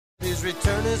His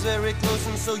return is very close,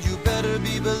 and so you better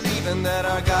be believing that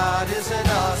our God is an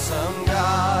awesome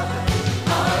God.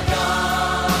 Our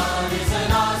God is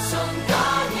an awesome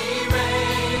God. He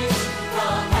reigns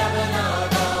from heaven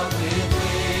above with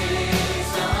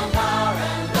wisdom, power,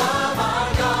 and love.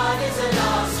 Our God is an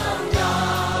awesome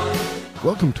God.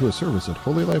 Welcome to a service at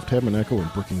Holy Life Tabernacle in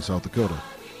Brookings, South Dakota.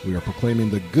 We are proclaiming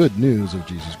the good news of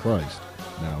Jesus Christ.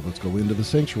 Now let's go into the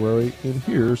sanctuary, and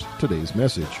here's today's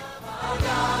message. Our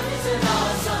God is an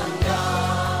awesome God.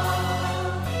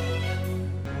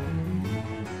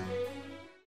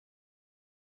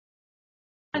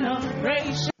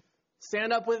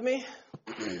 Stand up with me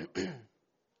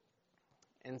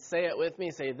and say it with me.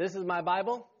 Say, this is my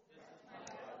Bible.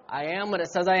 I am what it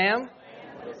says I am.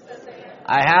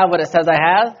 I have what it says I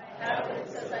have.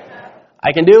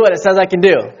 I can do what it says I can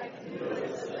do.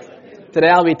 Today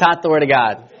I'll be taught the Word of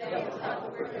God.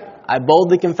 I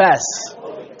boldly confess.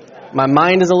 My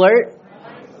mind is alert.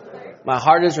 My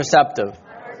heart is receptive.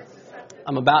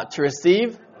 I'm about to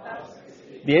receive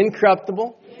the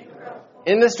incorruptible,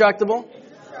 indestructible,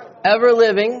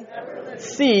 ever-living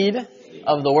seed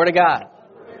of the Word of God.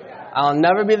 I'll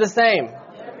never be the same.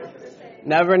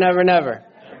 Never, never, never.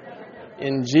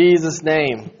 In Jesus'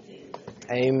 name,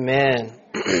 amen.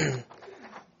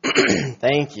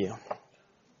 Thank you.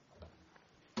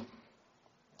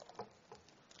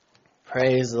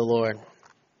 Praise the Lord.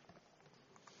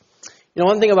 You know,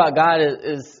 one thing about God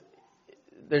is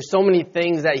there's so many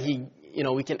things that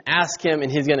we can ask Him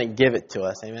and He's going to give it to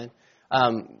us. Amen.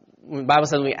 The Bible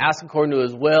says we ask according to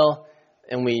His will,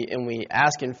 and we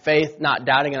ask in faith, not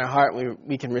doubting in our heart,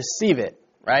 we can receive it,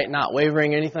 right? Not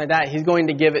wavering or anything like that. He's going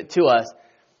to give it to us.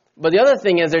 But the other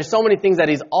thing is there's so many things that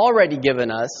He's already given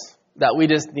us that we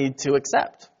just need to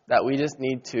accept, that we just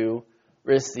need to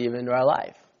receive into our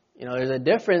life. You know, there's a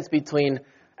difference between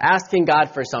asking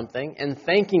God for something and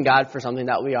thanking God for something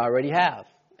that we already have.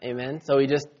 Amen. So we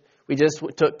just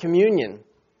took communion.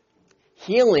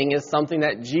 Healing is something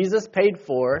that Jesus paid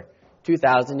for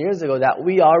 2,000 years ago that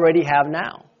we already have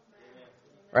now.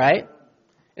 Right?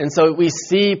 And so we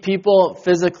see people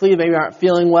physically maybe aren't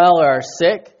feeling well or are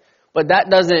sick, but that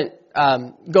doesn't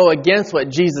go against what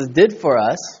Jesus did for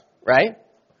us, right?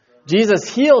 Jesus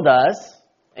healed us,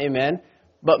 amen,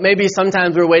 but maybe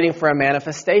sometimes we're waiting for a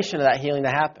manifestation of that healing to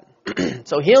happen.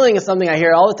 So healing is something I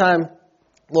hear all the time.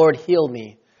 Lord, heal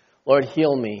me. Lord,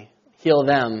 heal me. Heal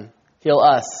them. Heal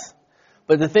us.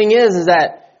 But the thing is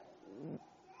that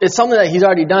it's something that He's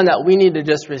already done that we need to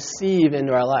just receive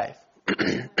into our life.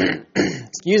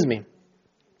 Excuse me.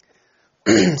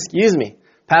 Excuse me.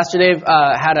 Pastor Dave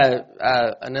had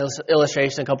an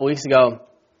illustration a couple weeks ago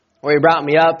where he brought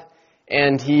me up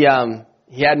and he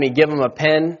had me give him a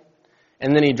pen,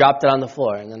 and then he dropped it on the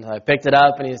floor. And then I picked it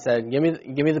up and he said, "Give me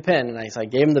the pen." And I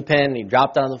gave him the pen and he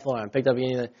dropped it on the floor. And I picked up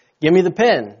again, "Give me the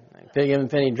pen." I gave him the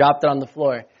pen, he dropped it on the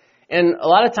floor. And a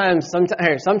lot of times,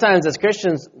 sometimes as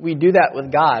Christians, we do that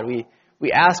with God.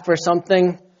 We ask for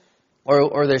something,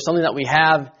 or there's something that we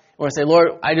have. We want to say,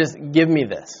 "Lord, give me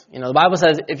this." You know, the Bible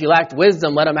says, if you lacked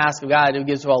wisdom, let him ask of God, who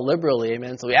gives to all liberally.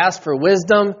 Amen. So we ask for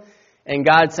wisdom, and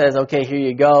God says, "Okay, here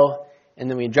you go." And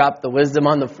then we drop the wisdom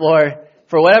on the floor.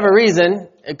 For whatever reason,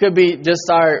 it could be just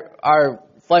our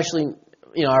fleshly,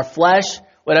 our flesh,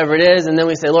 whatever it is. And then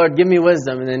we say, "Lord, give me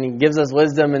wisdom." And then He gives us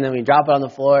wisdom, and then we drop it on the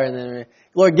floor. And then,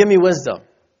 "Lord, give me wisdom."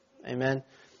 Amen.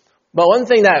 But one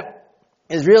thing that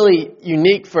is really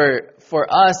unique for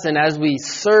us, and as we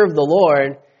serve the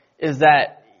Lord, is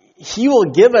that He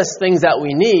will give us things that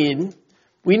we need.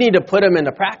 We need to put them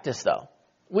into practice, though.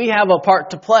 We have a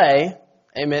part to play,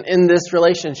 amen, in this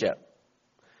relationship.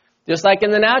 Just like in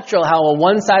the natural, how a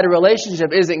one-sided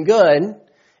relationship isn't good.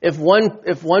 If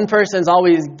one person's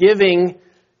always giving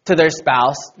to their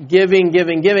spouse, giving,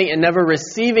 and never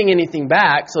receiving anything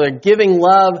back, so they're giving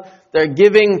love, they're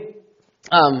giving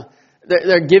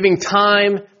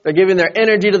time, they're giving their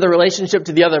energy to the relationship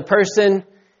to the other person,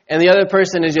 and the other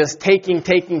person is just taking,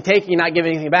 not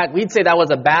giving anything back, we'd say that was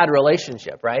a bad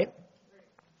relationship, right?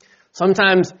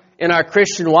 Sometimes in our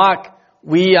Christian walk,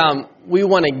 we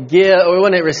want to give, or we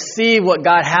want to receive what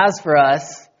God has for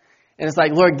us. And it's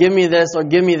like, "Lord, give me this, Lord,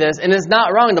 give me this." And it's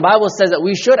not wrong. The Bible says that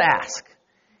we should ask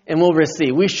and we'll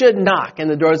receive. We should knock and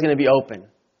the door is going to be open.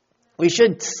 We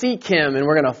should seek Him and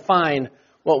we're going to find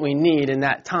what we need in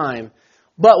that time.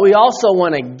 But we also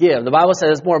want to give. The Bible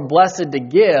says it's more blessed to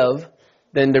give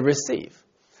than to receive.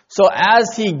 So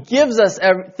as He gives us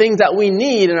things that we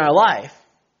need in our life,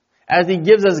 as He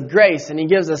gives us grace and He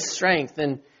gives us strength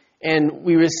and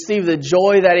we receive the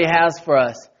joy that He has for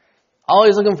us, all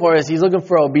He's looking for is He's looking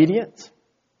for obedience.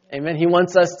 Amen. He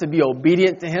wants us to be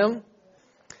obedient to Him.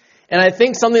 And I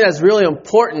think something that's really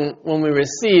important when we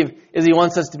receive is he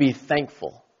wants us to be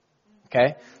thankful.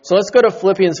 Okay? So let's go to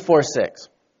Philippians 4:6.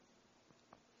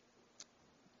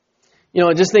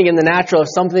 Just think in the natural,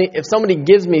 if somebody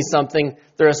gives me something,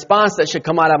 the response that should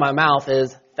come out of my mouth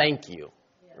is thank you,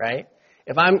 right?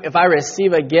 If I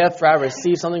receive a gift or I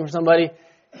receive something from somebody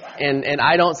and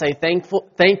I don't say thank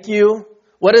you,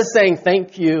 what is saying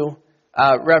thank you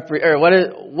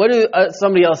what do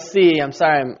somebody else see? I'm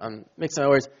sorry, I'm mixing my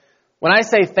words. When I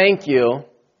say thank you,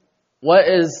 what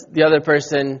is the other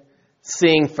person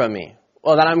seeing from me?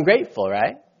 Well, that I'm grateful,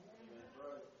 right?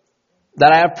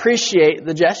 That I appreciate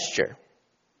the gesture.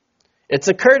 It's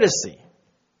a courtesy.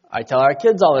 I tell our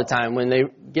kids all the time when they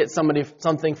get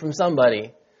something from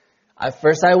somebody,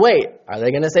 first I wait. Are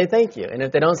they going to say thank you? And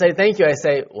if they don't say thank you, I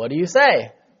say, what do you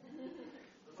say?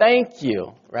 Thank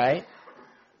you, right?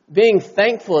 Being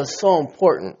thankful is so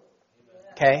important,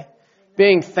 okay?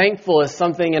 Being thankful is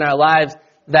something in our lives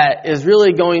that is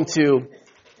really going to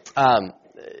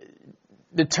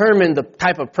determine the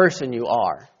type of person you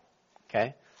are,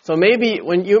 okay? So maybe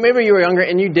you were younger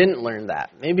and you didn't learn that.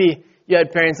 Maybe you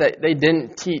had parents that they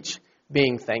didn't teach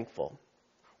being thankful.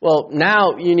 Well,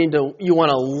 now you want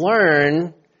to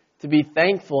learn to be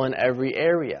thankful in every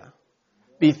area.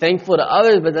 Be thankful to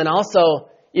others, but then also,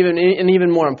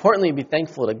 even more importantly, be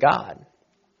thankful to God.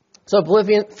 So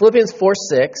Philippians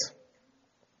 4:6,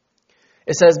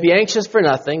 it says, "Be anxious for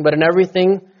nothing, but in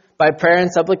everything by prayer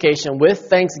and supplication, with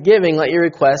thanksgiving, let your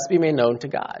requests be made known to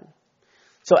God."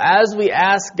 So as we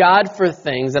ask God for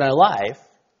things in our life,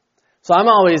 so I'm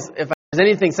always, if there's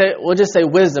anything, we'll just say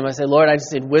wisdom. I say, Lord, I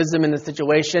just need wisdom in this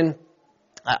situation.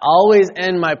 I always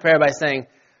end my prayer by saying,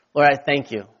 Lord, I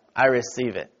thank you. I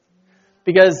receive it.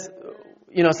 Because,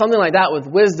 something like that with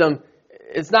wisdom,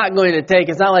 it's not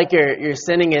like you're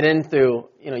sending it in through,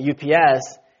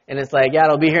 UPS, and it's like, yeah,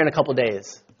 it'll be here in a couple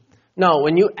days. No,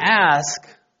 when you ask,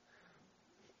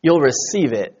 you'll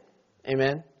receive it.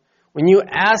 Amen? When you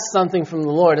ask something from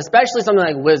the Lord, especially something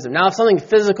like wisdom. Now, if something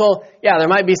physical, yeah, there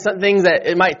might be some things that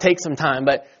it might take some time.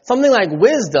 But something like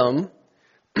wisdom,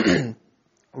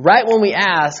 right when we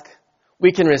ask,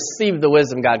 we can receive the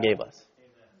wisdom God gave us.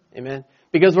 Amen?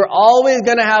 Because we're always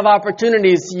going to have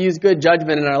opportunities to use good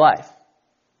judgment in our life.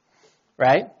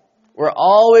 Right? We're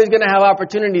always going to have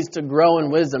opportunities to grow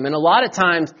in wisdom. And a lot of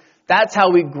times, that's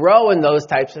how we grow in those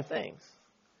types of things.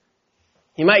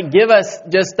 He might give us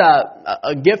just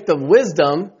a gift of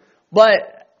wisdom,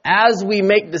 but as we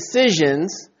make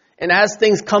decisions and as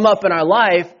things come up in our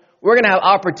life, we're going to have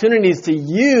opportunities to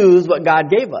use what God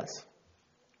gave us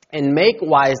and make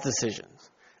wise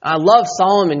decisions. I love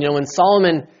Solomon. When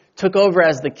Solomon took over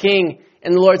as the king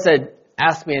and the Lord said,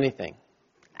 ask me anything.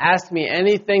 Ask me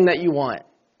anything that you want.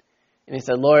 And he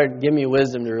said, Lord, give me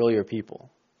wisdom to rule your people.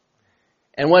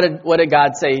 And what did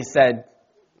God say? He said,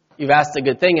 you've asked a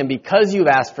good thing, and because you've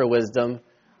asked for wisdom,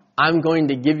 I'm going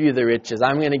to give you the riches.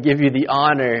 I'm going to give you the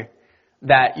honor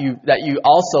that you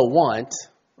also want,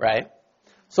 right?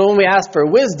 So when we ask for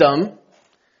wisdom,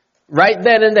 right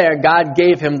then and there, God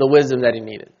gave him the wisdom that he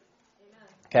needed.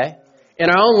 Okay? In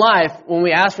our own life, when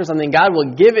we ask for something, God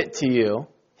will give it to you.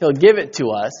 He'll give it to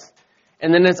us.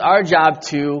 And then it's our job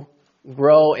to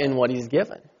grow in what he's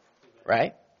given,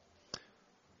 right?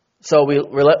 So we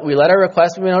let our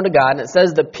requests be known to God, and it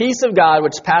says, the peace of God,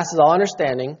 which passes all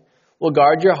understanding, will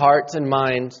guard your hearts and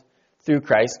minds through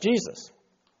Christ Jesus.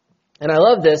 And I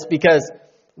love this because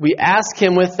we ask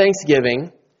him with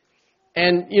thanksgiving,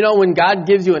 and when God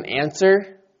gives you an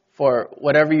answer for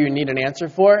whatever you need an answer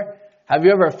for, have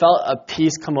you ever felt a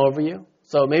peace come over you?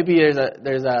 So maybe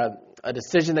there's a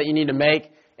decision that you need to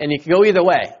make, and you can go either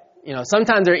way.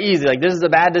 Sometimes they're easy, like this is a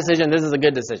bad decision, this is a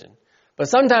good decision. But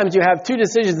sometimes you have two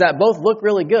decisions that both look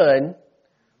really good,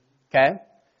 okay?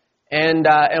 And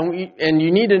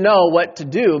you need to know what to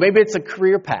do. Maybe it's a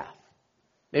career path.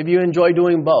 Maybe you enjoy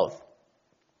doing both,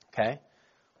 okay?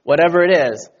 Whatever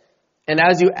it is. And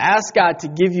as you ask God to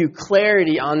give you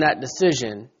clarity on that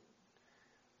decision,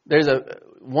 there's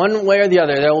one way or the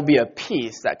other, there will be a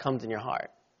peace that comes in your heart,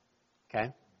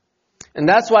 okay? And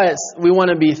that's why we want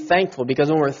to be thankful, because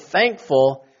when we're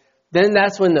thankful, then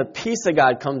that's when the peace of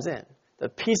God comes in. The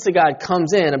peace of God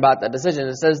comes in about that decision.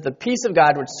 It says the peace of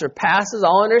God, which surpasses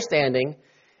all understanding,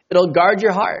 it'll guard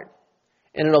your heart.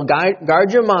 And it'll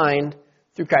guard your mind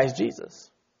through Christ Jesus.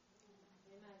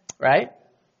 Right?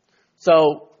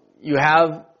 So you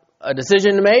have a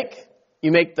decision to make.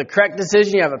 You make the correct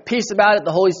decision. You have a peace about it.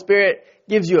 The Holy Spirit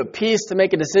gives you a peace to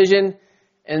make a decision.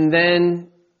 And then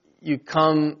you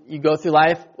go through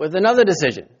life with another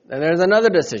decision. Then there's another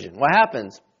decision. What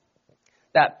happens?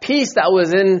 That peace that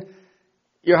was in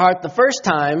your heart the first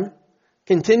time,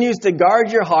 continues to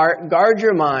guard your heart, guard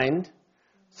your mind,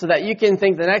 so that you can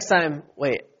think the next time,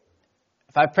 wait,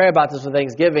 if I pray about this with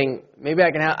thanksgiving, maybe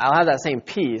I'll have that same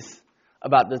peace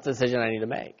about this decision I need to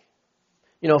make.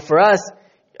 For us,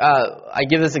 I've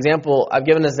given this example a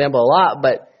lot,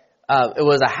 but it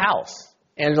was a house.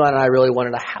 Angela and I really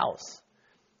wanted a house.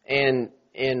 And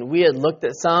we had looked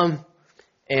at some,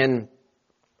 and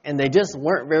they just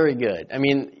weren't very good. I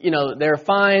mean, they're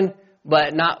fine,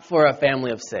 but not for a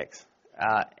family of 6.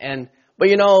 But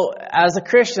as a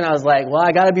Christian, I was like, well,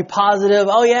 I got to be positive.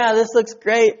 Oh yeah, this looks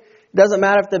great. Doesn't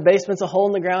matter if the basement's a hole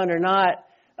in the ground or not.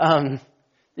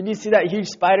 Did you see that huge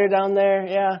spider down there?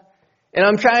 Yeah. And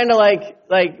I'm trying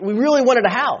to we really wanted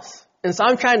a house. And so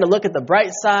I'm trying to look at the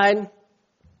bright side,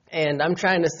 and I'm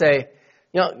trying to say,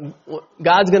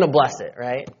 God's going to bless it,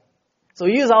 right? So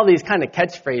we use all these kind of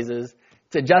catchphrases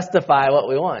to justify what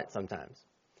we want sometimes.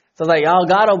 So it's like, oh,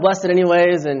 God will bless it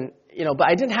anyways. And, but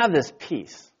I didn't have this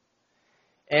peace.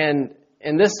 And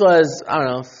this was, I don't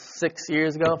know, 5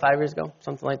 years ago,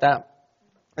 something like that.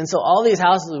 And so all these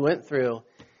houses we went through,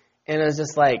 and it was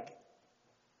just like,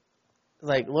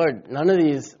 Lord, none of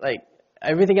these,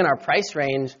 everything in our price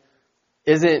range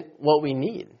isn't what we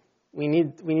need. We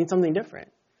need something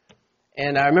different.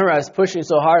 And I remember I was pushing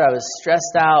so hard, I was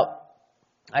stressed out.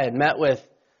 I had met with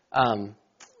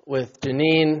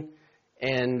Janine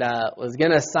and was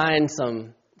going to sign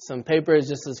some papers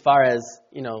just as far as,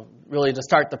 really to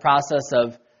start the process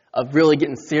of really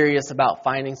getting serious about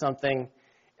finding something.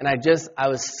 And I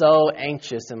was so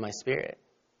anxious in my spirit.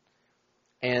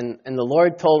 And the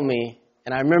Lord told me,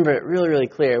 and I remember it really, really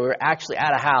clear. We were actually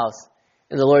at a house,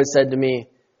 and the Lord said to me,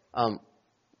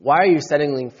 why are you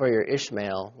settling for your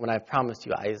Ishmael when I promised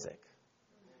you Isaac?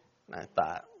 And I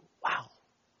thought, wow.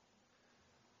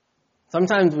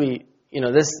 Sometimes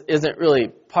this isn't really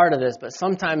part of this, but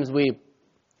sometimes we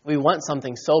want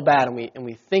something so bad and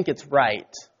we think it's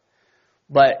right,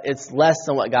 but it's less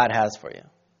than what God has for you,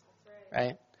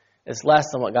 right? It's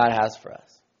less than what God has for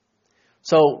us.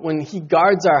 So when He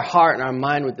guards our heart and our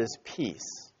mind with this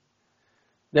peace,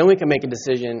 then we can make a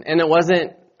decision. And it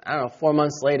wasn't, 4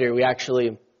 months later, we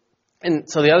actually, and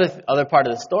so the other part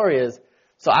of the story is,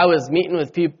 so I was meeting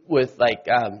with people with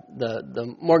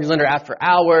the mortgage lender after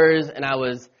hours, and I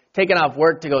was taking off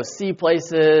work to go see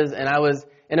places, and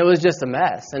it was just a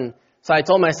mess. And so I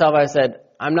told myself, I said,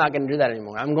 I'm not going to do that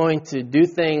anymore. I'm going to do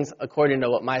things according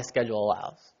to what my schedule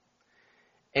allows.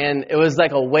 And it was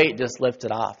like a weight just lifted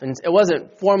off. And it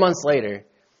wasn't 4 months later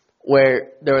where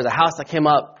there was a house that came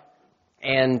up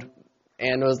and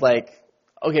it was like,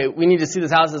 okay, we need to see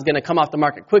this house is going to come off the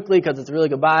market quickly because it's a really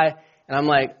good buy. And I'm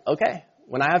like, okay,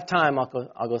 when I have time,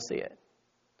 I'll go see it.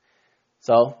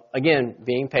 So again,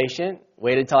 being patient,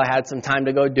 waited till I had some time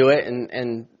to go do it,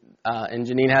 and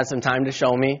Janine had some time to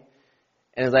show me.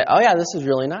 And it's like, oh yeah, this is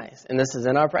really nice, and this is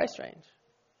in our price range.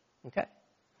 Okay.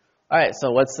 All right,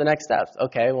 so what's the next steps?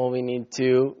 Okay, well, we need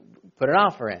to put an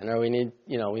offer in, or we need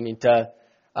to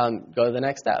go to the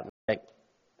next step. Like,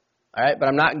 all right, but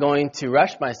I'm not going to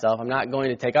rush myself. I'm not going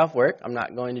to take off work. I'm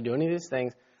not going to do any of these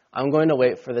things. I'm going to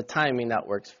wait for the timing that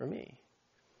works for me.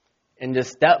 And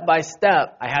just step by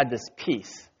step, I had this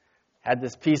peace.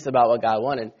 About what God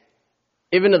wanted.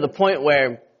 Even to the point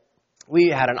where we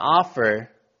had an offer,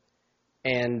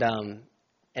 and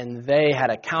they had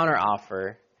a counter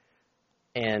offer.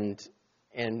 And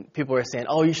people were saying,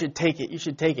 oh, you should take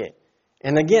it.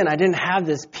 And again, I didn't have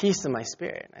this peace in my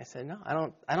spirit. I said, no,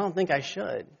 I don't think I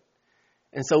should.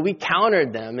 And so we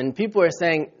countered them, and people were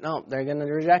saying, no, they're going to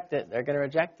reject it,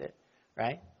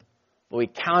 right? But we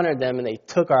countered them, and they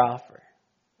took our offer.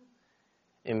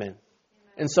 Amen.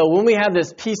 And so when we have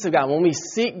this peace of God, when we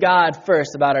seek God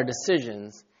first about our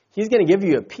decisions, He's going to give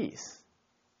you a peace.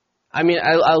 I mean,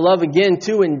 I love again,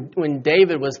 too, when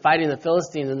David was fighting the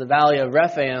Philistines in the valley of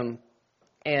Rephaim,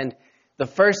 and the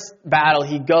first battle,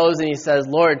 he goes and he says,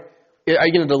 Lord, are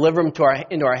you going to deliver them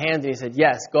into our hands? And he said,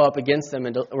 yes, go up against them,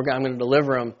 and I'm going to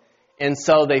deliver them. And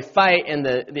so they fight, and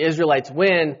the Israelites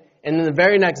win. And in the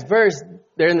very next verse,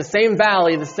 they're in the same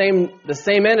valley, the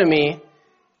same enemy,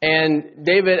 and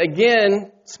David,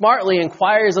 again, smartly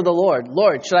inquires of the Lord,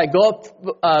 Lord, should I go up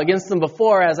against them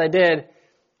before as I did,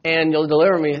 and you'll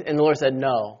deliver me? And the Lord said,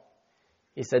 no.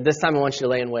 He said, this time I want you to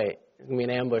lay in wait. It's going to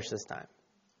be an ambush this time.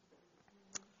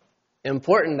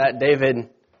 Important that David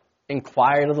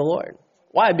inquired of the Lord.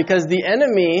 Why? Because the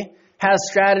enemy has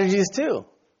strategies too.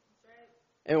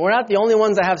 And we're not the only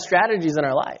ones that have strategies in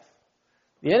our life.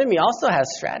 The enemy also has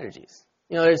strategies.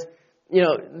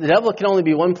 The devil can only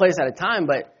be one place at a time,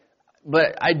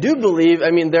 but I do believe,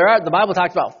 the Bible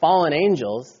talks about fallen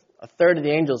angels. A third of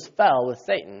the angels fell with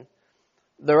Satan.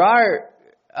 There are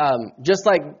just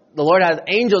like the Lord has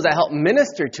angels that help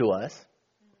minister to us,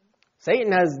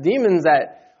 Satan has demons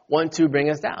that want to bring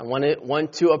us down,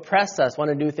 want to oppress us, want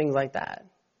to do things like that.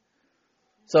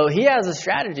 So he has a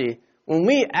strategy. When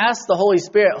we ask the Holy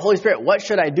Spirit, what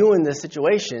should I do in this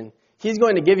situation? He's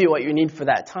going to give you what you need for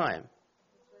that time.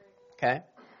 Okay?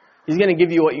 He's going to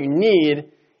give you what you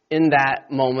need in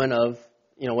that moment of,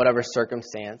 whatever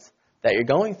circumstance that you're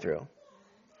going through.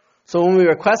 So when we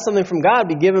request something from God,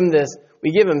 we give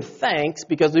him thanks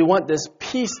because we want this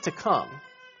peace to come.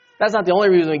 That's not the only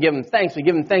reason we give him thanks. We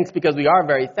give him thanks because we are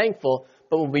very thankful.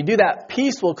 But when we do that,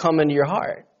 peace will come into your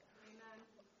heart.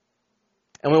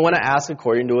 And we want to ask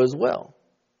according to his will.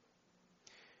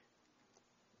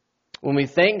 When we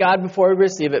thank God before we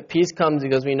receive it, peace comes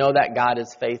because we know that God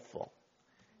is faithful.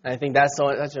 And I think that's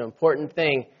such an important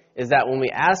thing, is that when we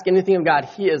ask anything of God,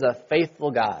 he is a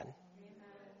faithful God.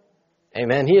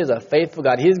 Amen. He is a faithful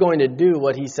God. He's going to do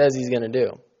what he says he's going to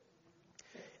do.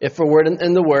 If we're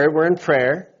in the Word, we're in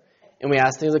prayer, and we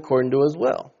ask things according to his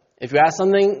will. If you ask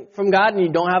something from God and you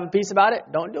don't have a peace about it,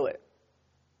 don't do it.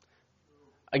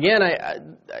 Again,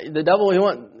 the devil, he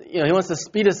wants to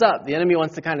speed us up. The enemy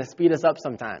wants to kind of speed us up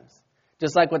sometimes.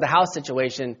 Just like with the house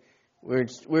situation,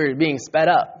 we're being sped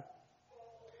up.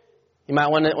 He might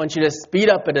want you to speed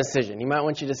up a decision. He might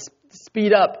want you to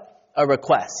speed up a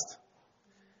request.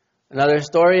 Another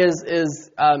story is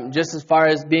just as far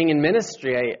as being in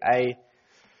ministry. I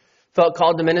felt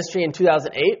called to ministry in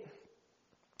 2008,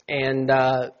 and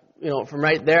from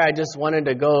right there, I just wanted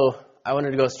to go. I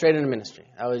wanted to go straight into ministry.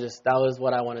 That was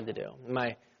what I wanted to do.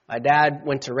 My dad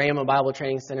went to Rhema Bible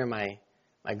Training Center. My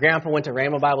grandpa went to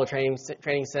Rhema Bible Training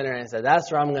Center, and I said,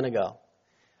 that's where I'm going to go.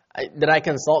 Did I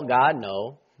consult God?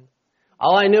 No.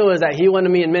 All I knew was that he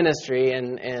wanted me in ministry,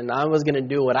 and I was going to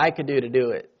do what I could do to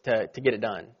get it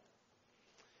done.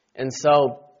 And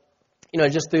so,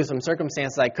 just through some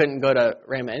circumstances, I couldn't go to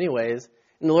Rhema anyways.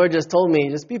 And the Lord just told me,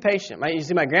 just be patient. You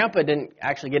see, my grandpa didn't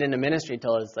actually get into ministry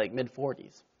until his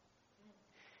mid-40s.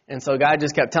 And so God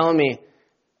just kept telling me,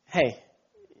 hey,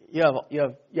 you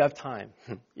have time.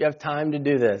 You have time to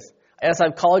do this. Yes,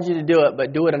 I've called you to do it,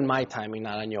 but do it on my timing,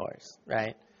 not on yours,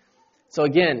 right? So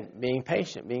again, being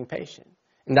patient.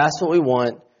 And that's what we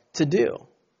want to do.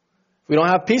 If we don't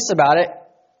have peace about it,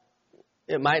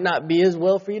 it might not be his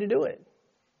will for you to do it.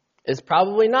 It's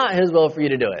probably not his will for you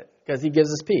to do it because he gives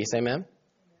us peace. Amen?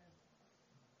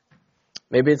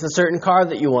 Maybe it's a certain car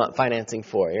that you want financing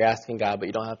for. You're asking God, but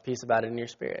you don't have peace about it in your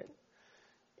spirit.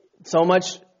 So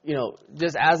much,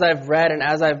 just as I've read and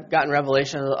as I've gotten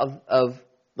revelation of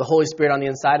the Holy Spirit on the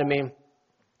inside of me,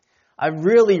 I've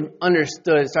really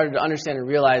started to understand and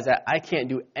realize that I can't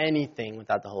do anything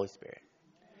without the Holy Spirit.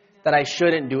 That I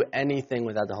shouldn't do anything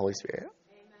without the Holy Spirit.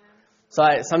 So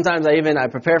sometimes I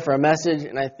prepare for a message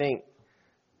and I think,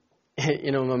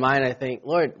 in my mind I think,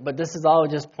 Lord, but this is all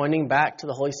just pointing back to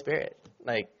the Holy Spirit.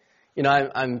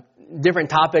 I'm different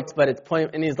topics, but it's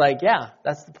point, and he's like, yeah,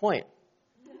 that's the point.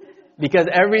 Because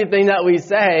everything that we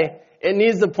say, it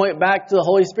needs to point back to the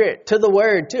Holy Spirit, to the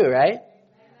Word too, right?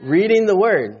 Reading the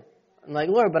Word. I'm like,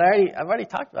 Lord, but I've already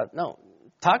talked about it. No,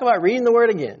 talk about reading the Word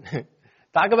again.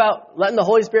 Talk about letting the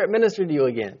Holy Spirit minister to you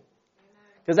again.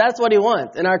 Because that's what he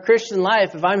wants. In our Christian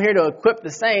life, if I'm here to equip the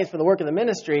saints for the work of the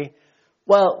ministry,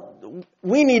 well,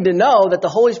 we need to know that the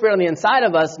Holy Spirit on the inside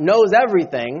of us knows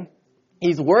everything.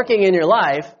 He's working in your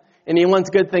life, and he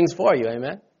wants good things for you.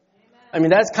 Amen? I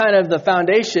mean, that's kind of the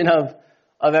foundation of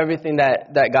everything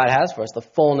that God has for us, the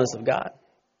fullness of God.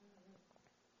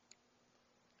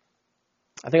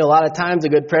 I think a lot of times a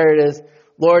good prayer is,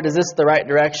 Lord, is this the right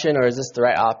direction or is this the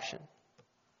right option?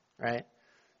 Right?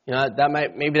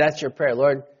 Maybe that's your prayer.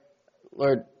 Lord,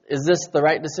 is this the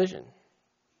right decision?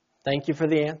 Thank you for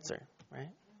the answer, right?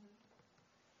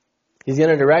 He's going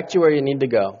to direct you where you need to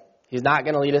go. He's not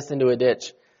going to lead us into a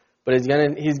ditch, but he's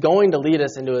going to lead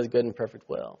us into his good and perfect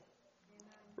will.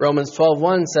 Romans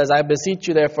 12:1 says, I beseech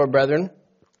you therefore, brethren,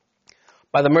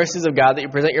 by the mercies of God, that you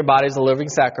present your bodies a living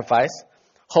sacrifice,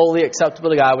 holy, acceptable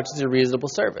to God, which is a reasonable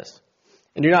service.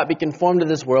 And do not be conformed to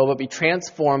this world, but be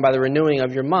transformed by the renewing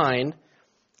of your mind,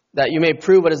 that you may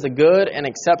prove what is the good and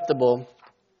acceptable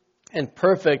and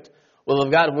perfect will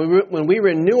of God. When we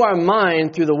renew our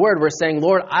mind through the Word, we're saying,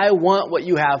 Lord, I want what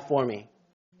you have for me.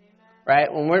 Amen.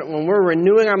 Right? When we're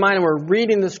renewing our mind and we're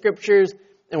reading the Scriptures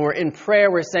and we're in prayer,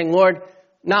 we're saying, Lord,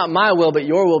 not my will, but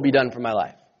your will be done for my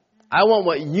life. I want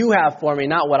what you have for me,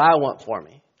 not what I want for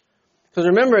me. Because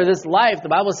remember, this life, the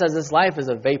Bible says this life is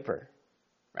a vapor.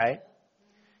 Right?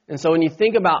 And so when you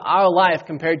think about our life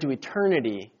compared to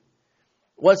eternity,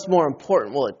 what's more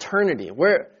important? Well, eternity.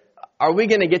 Where are we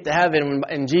going to get to heaven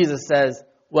and Jesus says,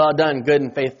 well done, good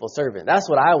and faithful servant? That's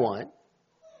what I want.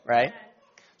 right?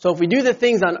 So if we do the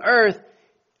things on earth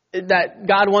that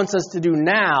God wants us to do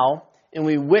now, and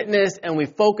we witness and we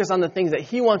focus on the things that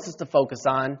He wants us to focus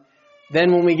on,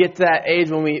 then when we get to that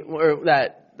age, or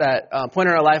that point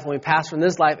in our life when we pass from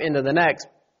this life into the next,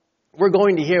 we're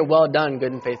going to hear, "Well done,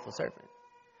 good and faithful servant."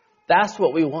 That's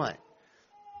what we want.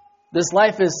 This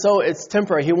life it's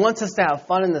temporary. He wants us to have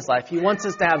fun in this life. He wants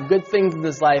us to have good things in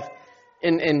this life,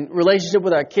 in relationship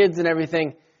with our kids and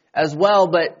everything as well,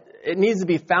 but it needs to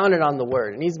be founded on the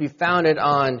Word. It needs to be founded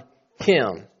on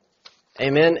Him.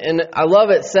 Amen. And I love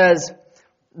it says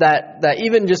that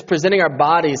even just presenting our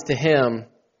bodies to Him,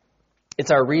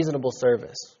 it's our reasonable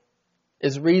service.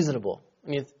 It's reasonable.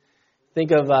 When you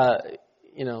think of,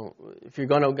 if you're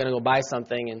going to go buy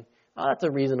something and, that's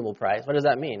a reasonable price. What does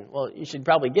that mean? Well, you should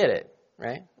probably get it,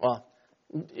 right? Well,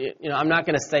 I'm not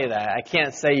going to say that. I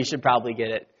can't say you should probably get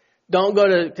it. Don't go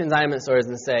to consignment stores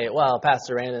and say, "Well,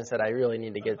 Pastor Randon said I really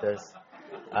need to get this,"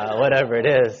 whatever it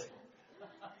is.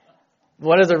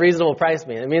 What does a reasonable price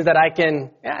mean? It means that I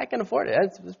can afford it.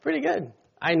 It's pretty good.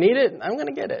 I need it. I'm going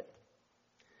to get it.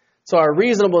 So our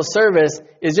reasonable service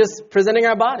is just presenting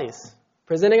our bodies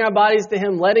to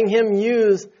Him, letting Him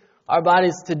use our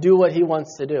bodies to do what He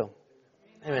wants to do.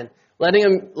 Amen.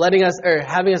 Having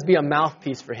us be a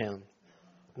mouthpiece for Him,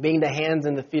 being the hands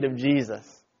and the feet of Jesus.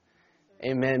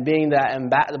 Amen. Being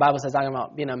the Bible says talking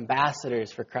about being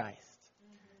ambassadors for Christ.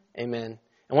 Amen.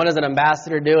 And what does an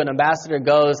ambassador do? An ambassador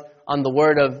goes on the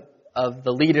word of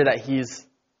the leader that he's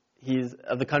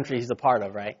of the country he's a part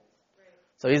of, right?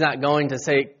 So he's not going to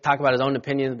talk about his own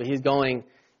opinions, but he's going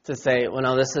to say, "Well,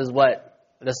 no, this is what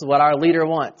our leader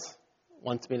wants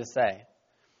me to say."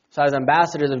 So as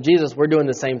ambassadors of Jesus, we're doing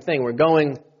the same thing. We're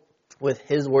going with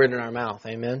His word in our mouth.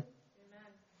 Amen.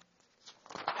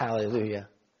 Hallelujah.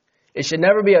 It should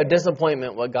never be a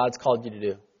disappointment what God's called you to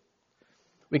do.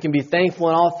 We can be thankful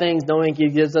in all things, knowing He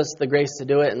gives us the grace to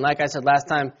do it. And like I said last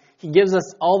time, He gives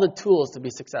us all the tools to be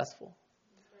successful.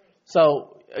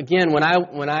 So again, when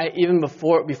I even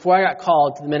before I got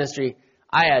called to the ministry,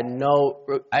 I had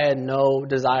no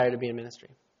desire to be in ministry.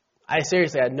 I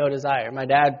seriously had no desire. My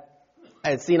dad, I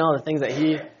had seen all the things that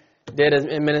he did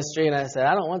in ministry, and I said,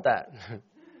 "I don't want that."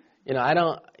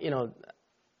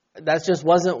 That just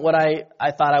wasn't what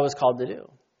I thought I was called to do.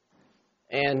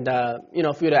 And,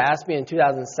 if you would have asked me in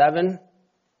 2007,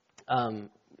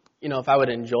 if I would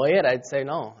enjoy it, I'd say,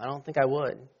 no, I don't think I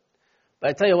would. But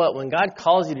I tell you what, when God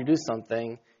calls you to do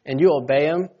something and you obey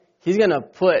Him, He's going to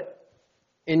put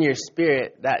in your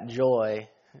spirit that joy.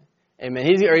 Amen.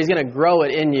 He's going to grow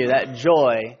it in you, that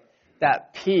joy,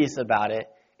 that peace about it.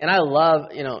 And I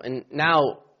love, and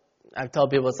now I've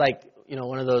told people it's like,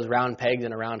 one of those round pegs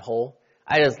in a round hole.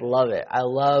 I just love it. I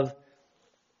love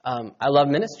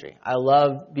ministry. I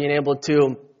love being able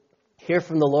to hear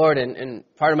from the Lord, and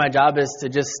part of my job is to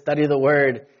just study the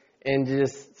Word and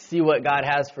just see what God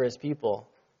has for His people.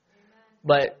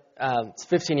 But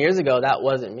 15 years ago, that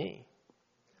wasn't me.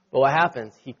 But what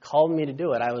happens? He called me to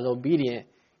do it. I was obedient,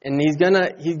 and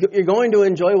you're going to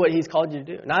enjoy what He's called you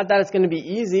to do. Not that it's going to be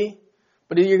easy,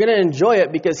 but you're going to enjoy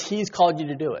it because He's called you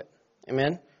to do it.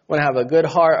 Amen. We want to have a good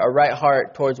heart, a right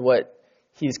heart towards what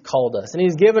He's called us, and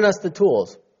He's given us the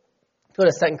tools. Go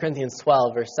to 2 Corinthians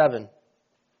 12, verse 7.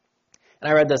 And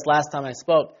I read this last time I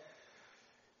spoke.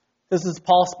 This is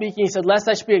Paul speaking. He said, "Lest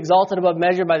I should be exalted above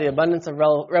measure by the abundance of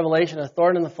revelation, a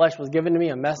thorn in the flesh was given to me,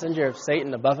 a messenger of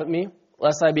Satan to buffet me,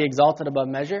 lest I be exalted above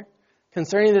measure.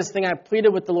 Concerning this thing, I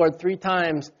pleaded with the Lord 3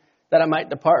 times that it might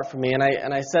depart from me."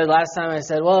 And I said last time,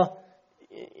 well,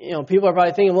 people are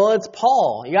probably thinking, well, it's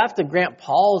Paul. You have to grant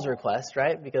Paul's request,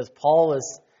 right? Because Paul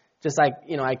was just like,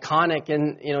 iconic,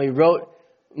 and, he wrote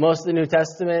most of the New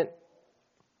Testament,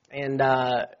 and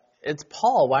it's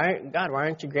Paul. Why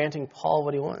aren't you granting Paul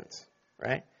what he wants,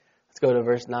 right? Let's go to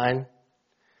verse 9.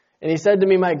 "And he said to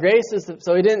me, my grace is..."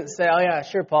 So he didn't say, "Oh yeah,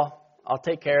 sure, Paul, I'll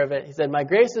take care of it." He said, "My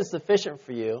grace is sufficient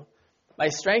for you. My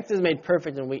strength is made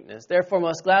perfect in weakness. Therefore,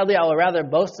 most gladly, I will rather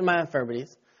boast in my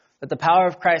infirmities, that the power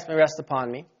of Christ may rest upon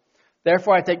me.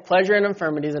 Therefore, I take pleasure in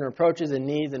infirmities and reproaches and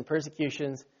needs and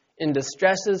persecutions, in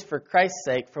distresses for Christ's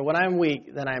sake. For when I am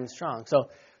weak, then I am strong." So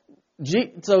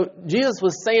Jesus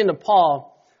was saying to Paul,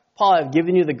 I've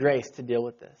given you the grace to deal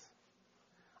with this.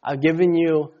 I've given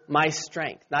you my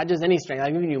strength, not just any strength.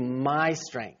 I've given you my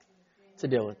strength to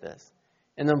deal with this.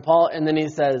 And then Paul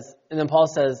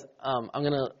says, I'm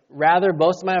going to rather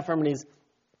boast in my infirmities,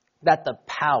 that the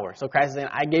power. So Christ is saying,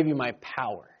 I gave you my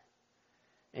power.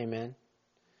 Amen.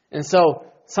 And so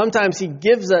sometimes He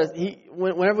gives us,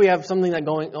 whenever we have something that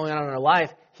going on in our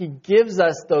life, He gives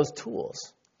us those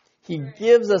tools. He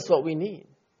gives us what we need.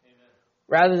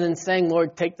 Rather than saying,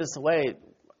 "Lord, take this away,"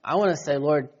 I want to say,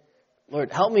 "Lord,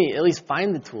 Lord, help me at least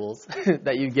find the tools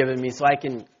that you've given me so I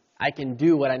can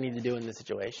do what I need to do in this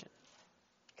situation.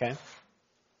 Okay?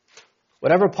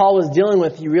 Whatever Paul was dealing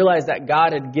with, he realized that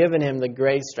God had given him the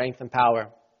grace, strength, and power.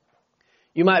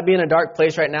 You might be in a dark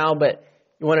place right now, but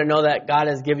you want to know that God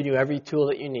has given you every tool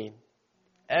that you need.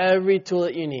 Every tool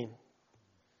that you need.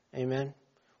 Amen?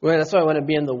 That's why I want to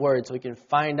be in the Word, so we can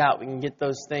find out, we can get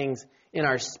those things in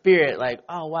our spirit, like,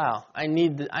 oh, wow, I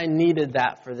needed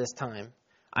that for this time.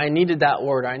 I needed that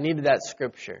word. I needed that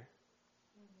scripture.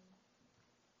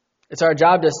 It's our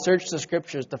job to search the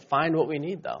scriptures to find what we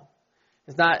need, though.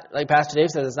 It's not, like Pastor Dave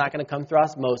says, it's not going to come through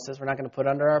osmosis. We're not going to put it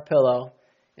under our pillow,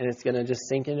 and it's going to just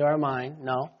sink into our mind.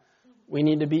 No, we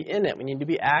need to be in it. We need to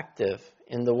be active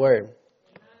in the Word.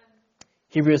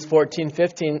 Hebrews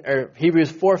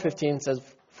 4:15 says,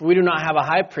 "For we do not have a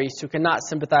high priest who cannot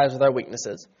sympathize with our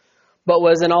weaknesses, but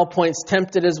was in all points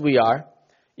tempted as we are,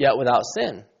 yet without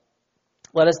sin.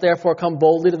 Let us therefore come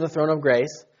boldly to the throne of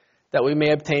grace, that we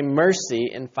may obtain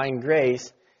mercy and find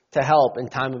grace to help in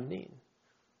time of need." Amen.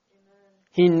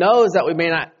 He knows that we may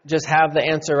not just have the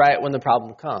answer right when the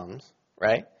problem comes,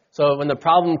 right? So when the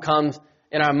problem comes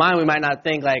in our mind, we might not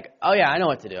think like, oh yeah, I know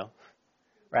what to do,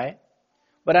 right?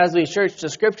 But as we search the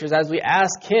scriptures, as we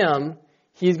ask Him,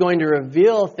 He's going to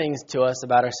reveal things to us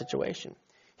about our situation.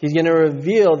 He's going to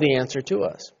reveal the answer to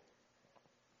us.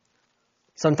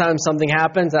 Sometimes something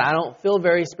happens and I don't feel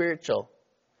very spiritual.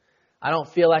 I don't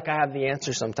feel like I have the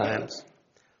answer sometimes.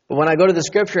 But when I go to the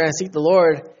scripture and I seek the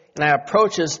Lord and I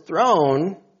approach His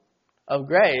throne of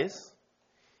grace,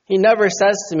 He never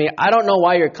says to me, I don't know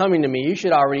why you're coming to me. You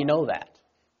should already know that.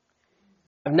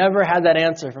 I've never had that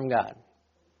answer from God.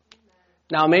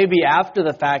 Now, maybe after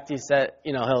the fact, He said,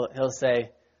 He'll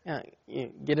say, yeah,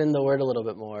 get in the Word a little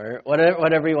bit more,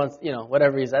 whatever He wants,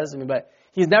 whatever He says to me. But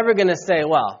He's never going to say,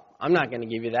 well, I'm not going to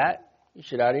give you that. You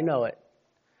should already know it.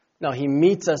 No, He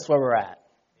meets us where we're at.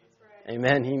 Right.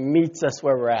 Amen. He meets us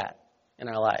where we're at in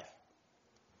our life.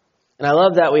 And I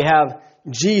love that we have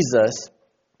Jesus,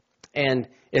 and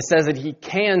it says that He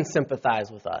can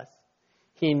sympathize with us.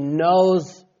 He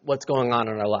knows what's going on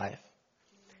in our life.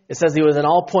 It says He was in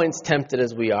all points tempted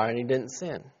as we are, and He didn't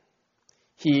sin.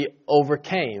 He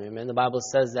overcame. Amen. The Bible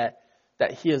says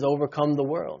that He has overcome the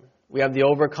world. We have the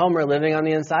overcomer living on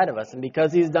the inside of us. And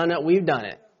because He's done it, we've done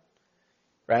it.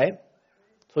 Right?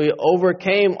 So He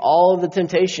overcame all of the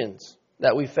temptations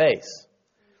that we face.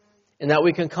 And that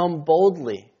we can come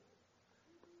boldly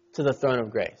to the throne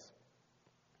of grace.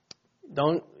 We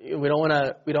don't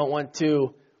want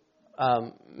to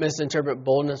misinterpret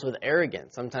boldness with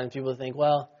arrogance. Sometimes people think,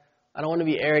 well, I don't want to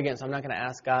be arrogant, so I'm not going to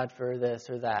ask God for this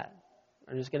or that.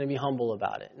 I'm just going to be humble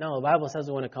about it. No, the Bible says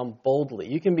we want to come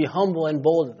boldly. You can be humble and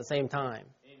bold at the same time.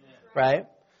 Amen. Right?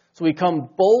 So we come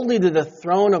boldly to the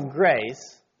throne of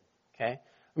grace. Okay?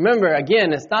 Remember,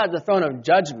 again, it's not the throne of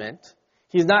judgment.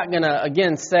 He's not going to,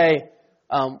 again, say,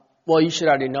 well, you should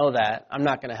already know that. I'm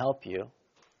not going to help you.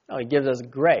 No, He gives us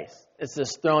grace. It's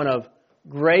this throne of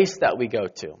grace that we go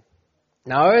to.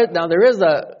 Now there is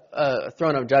a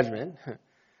throne of judgment,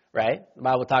 right? The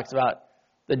Bible talks about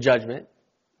the judgment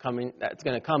that's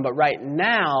going to come. But right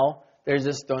now, there's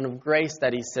this throne of grace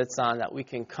that He sits on that we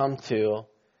can come to.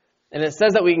 And it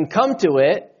says that we can come to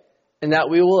it and that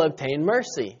we will obtain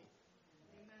mercy.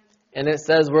 And it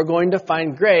says we're going to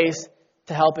find grace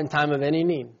to help in time of any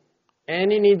need.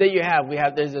 Any need that you have,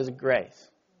 there's this grace.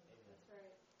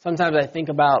 Sometimes I think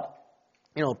about,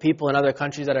 people in other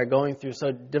countries that are going through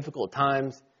so difficult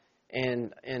times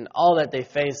and all that they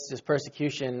face, just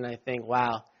persecution. And I think,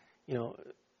 wow,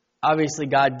 obviously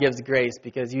God gives grace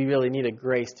because you really need a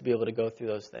grace to be able to go through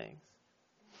those things.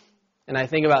 And I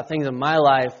think about things in my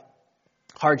life,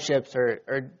 hardships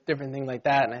or different things like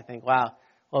that. And I think, wow,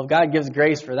 well, if God gives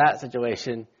grace for that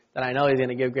situation, then I know He's going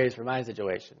to give grace for my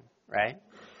situation, right?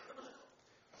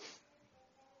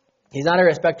 He's not a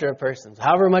respecter of persons.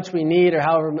 However much we need or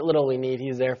however little we need,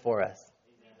 He's there for us.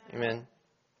 Amen.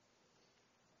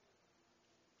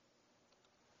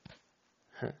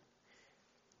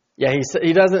 Yeah,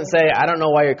 He doesn't say, I don't know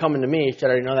why you're coming to me. You should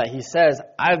already know that. He says,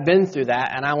 I've been through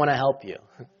that and I want to help you.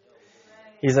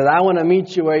 He says, I want to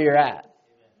meet you where you're at.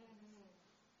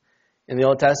 In the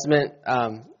Old Testament,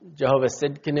 Jehovah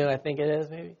Sidkenu, I think it is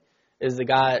maybe, is the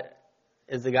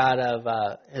God of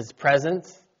His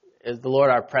presence. Is the Lord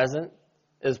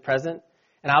is present.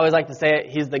 And I always like to say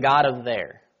it, He's the God of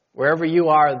there. Wherever you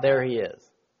are, there He is.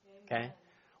 Okay?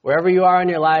 Wherever you are in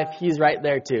your life, He's right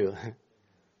there too.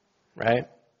 Right?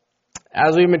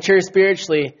 As we mature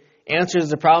spiritually, answers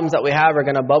to problems that we have are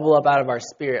going to bubble up out of our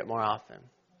spirit more often.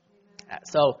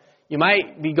 So you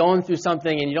might be going through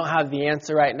something and you don't have the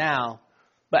answer right now,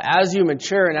 But as you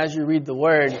mature and as you read the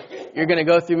Word, you're going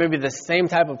to go through maybe the same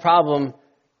type of problem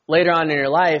later on in your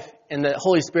life, and the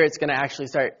Holy Spirit's going to actually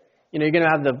start, you're going to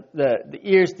have the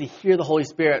ears to hear the Holy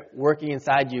Spirit working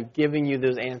inside you, giving you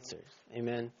those answers.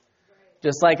 Amen.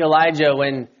 Just like Elijah,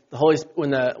 when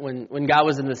God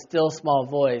was in the still small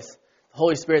voice, the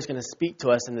Holy Spirit's going to speak to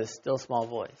us in this still small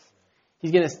voice.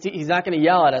 He's not going to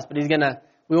yell at us, but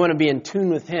we want to be in tune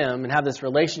with Him and have this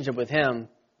relationship with Him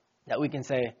that we can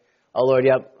say, "Oh Lord,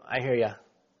 yep, I hear you.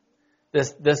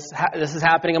 This is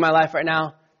happening in my life right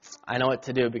now. I know what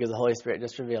to do because the Holy Spirit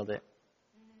just revealed it."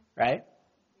 Right?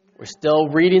 We're still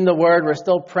reading the Word, we're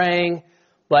still praying,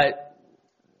 but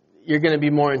you're going to be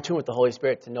more in tune with the Holy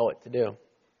Spirit to know what to do.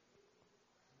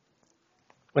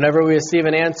 Whenever we receive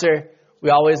an answer, we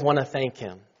always want to thank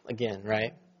Him again,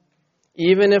 right?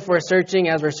 Even if as we're searching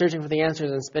for the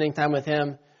answers and spending time with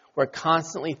Him, we're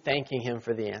constantly thanking Him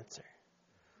for the answer.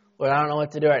 Lord, I don't know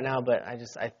what to do right now, but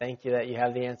I thank you that you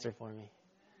have the answer for me.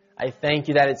 I thank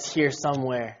you that it's here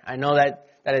somewhere. I know that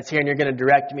it's here and you're going to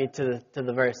direct me to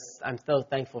the verse. I'm so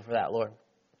thankful for that, Lord.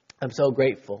 I'm so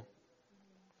grateful.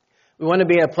 We want to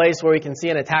be in a place where we can see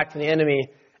an attack from the enemy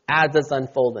as it's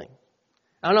unfolding.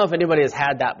 I don't know if anybody has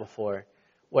had that before,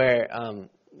 where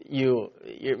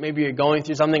maybe you're going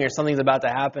through something or something's about to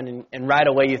happen, and right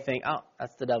away you think, "Oh,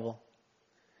 that's the devil."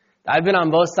 I've been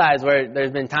on both sides where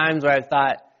there's been times where I've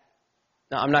thought,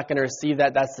 "No, I'm not going to receive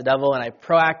that. That's the devil," and I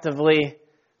proactively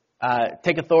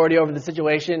take authority over the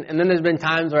situation. And then there's been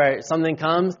times where something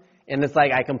comes and it's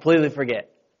like I completely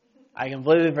forget.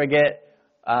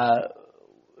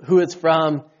 Who it's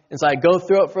from, and so I go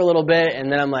through it for a little bit,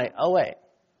 and then I'm like, "Oh wait."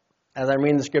 As I'm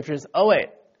reading the scriptures, "Oh wait,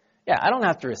 yeah, I don't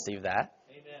have to receive that.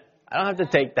 Amen. I don't have to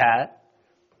take that."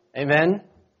 Amen.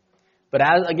 But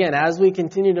as we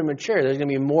continue to mature, there's going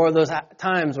to be more of those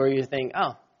times where you think,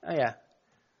 oh yeah,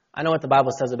 I know what the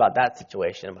Bible says about that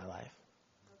situation in my life.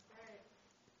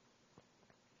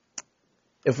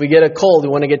 If we get a cold, we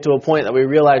want to get to a point that we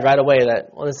realize right away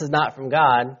that, well, this is not from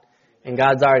God, and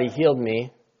God's already healed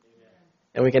me.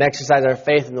 And we can exercise our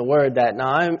faith in the Word that, no,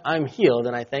 I'm healed,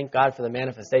 and I thank God for the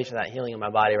manifestation of that healing in my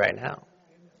body right now.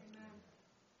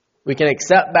 We can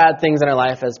accept bad things in our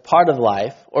life as part of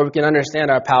life, or we can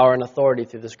understand our power and authority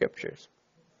through the Scriptures.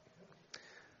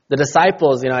 The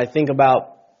disciples, I think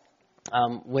about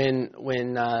when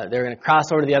they're going to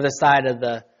cross over to the other side of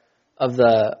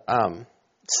the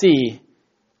sea,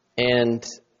 and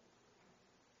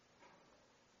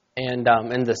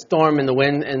the storm and the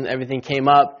wind and everything came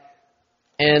up.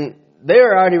 And they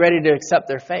were already ready to accept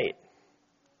their fate.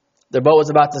 Their boat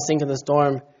was about to sink in the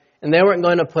storm, and they weren't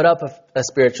going to put up a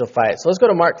spiritual fight. So let's go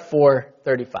to Mark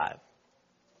 4:35.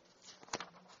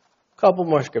 A couple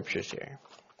more scriptures here.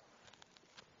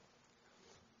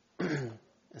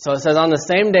 So it says, "On the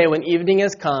same day when evening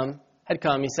had come,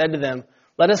 he said to them,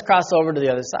 'Let us cross over to the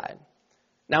other side.'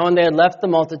 Now when they had left the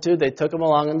multitude, they took him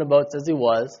along in the boats as he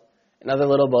was, and other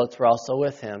little boats were also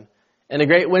with him. And a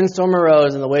great windstorm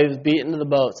arose, and the waves beat into the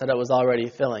boat, so that it was already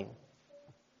filling."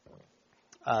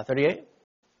 38.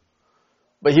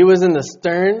 "But he was in the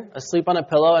stern, asleep on a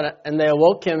pillow, and they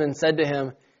awoke him and said to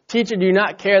him, 'Teacher, do you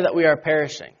not care that we are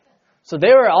perishing?'" So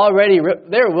they were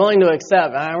willing to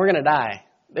accept, we're going to die.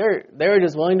 They were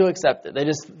just willing to accept it. They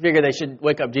just figured they should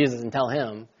wake up Jesus and tell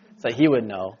him so he would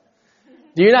know.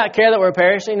 "Do you not care that we're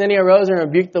perishing?" Then he arose and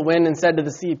rebuked the wind and said to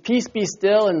the sea, "Peace, be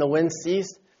still," and the wind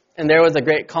ceased, and there was a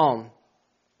great calm.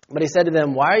 But he said to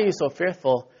them, "Why are you so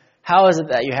fearful? How is it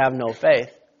that you have no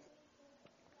faith?"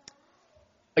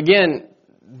 Again,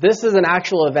 this is an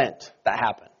actual event that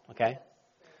happened, okay?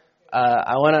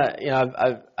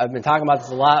 I've been talking about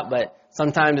this a lot, but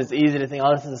sometimes it's easy to think,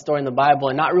 oh, this is a story in the Bible,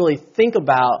 and not really think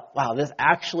about, wow, this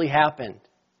actually happened.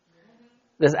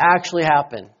 This actually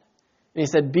happened. And he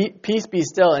said, "Peace, be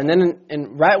still." And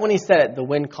then right when he said it, the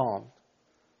wind calmed.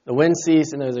 The wind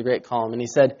ceased, and there was a great calm. And he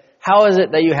said, "How is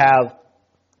it that you have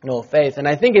no faith?" And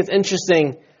I think it's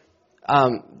interesting.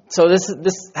 So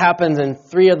this happens in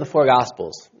 3 of the 4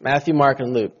 Gospels, Matthew, Mark,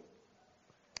 and Luke.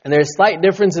 And there's slight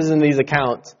differences in these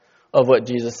accounts of what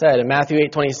Jesus said. In Matthew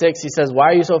 8:26, he says, "Why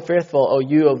are you so fearful, O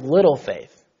you of little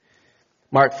faith?"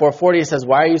 Mark 4:40, he says,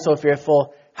 "Why are you so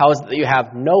fearful? How is it that you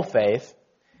have no faith?"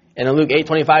 And in Luke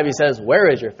 8:25, he says, "Where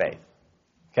is your faith?"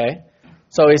 Okay?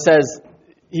 So he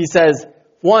says,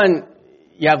 1,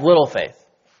 you have little faith.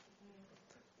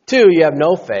 2, you have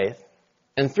no faith.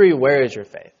 And 3, where is your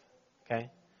faith? Okay?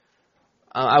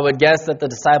 I would guess that the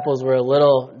disciples were a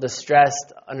little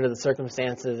distressed under the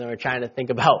circumstances and were trying to think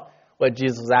about what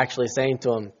Jesus was actually saying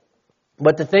to them.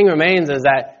 But the thing remains is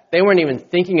that they weren't even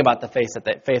thinking about the faith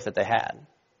that they had.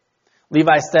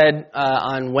 Levi said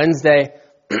on Wednesday,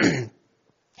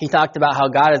 he talked about how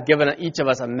God has given each of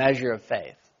us a measure of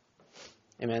faith.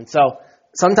 Amen. So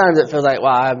sometimes it feels like,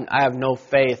 well, I have no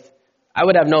faith. I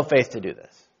would have no faith to do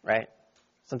this, right?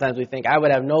 Sometimes we think I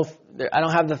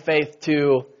don't have the faith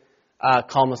to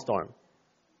calm a storm,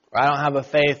 or I don't have a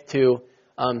faith to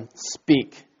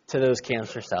speak to those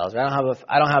cancer cells, or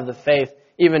I don't have the faith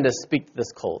even to speak to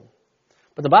this cold.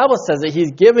 But the Bible says that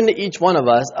He's given to each one of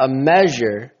us a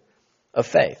measure of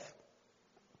faith.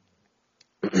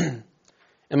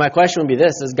 And my question would be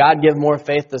this: does God give more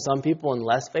faith to some people and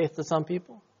less faith to some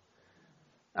people?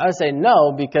 I would say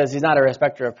no, because He's not a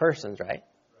respecter of persons, right?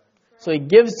 So He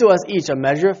gives to us each a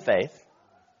measure of faith.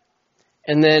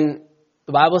 And then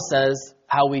the Bible says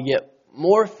how we get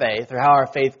more faith, or how our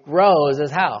faith grows,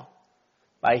 is how?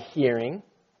 By hearing.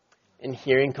 And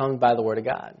hearing comes by the Word of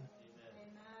God.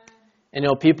 And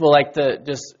people like to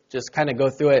just kind of go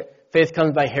through it. Faith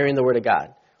comes by hearing the Word of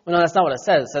God. Well, no, that's not what it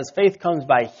says. It says faith comes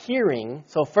by hearing.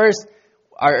 So first,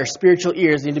 our spiritual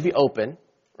ears need to be open,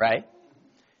 right?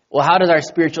 Well, how does our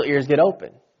spiritual ears get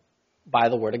open? By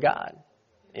the Word of God.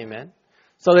 Amen.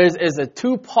 So there's a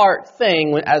two-part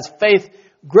thing. As faith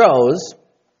grows,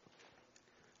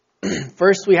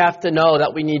 first we have to know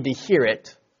that we need to hear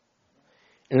it.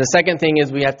 And the second thing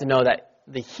is we have to know that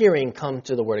the hearing comes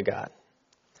to the Word of God.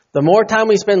 The more time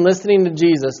we spend listening to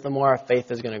Jesus, the more our faith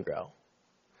is going to grow.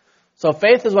 So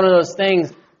faith is one of those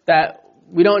things that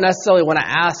we don't necessarily want to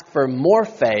ask for more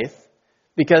faith,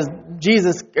 because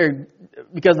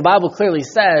the Bible clearly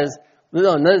says,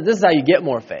 no, this is how you get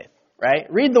more faith, right?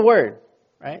 Read the Word,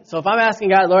 right? So if I'm asking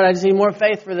God, Lord, I just need more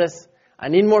faith for this. I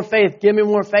need more faith. Give me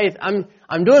more faith. I'm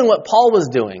doing what Paul was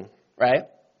doing, right?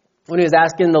 When he was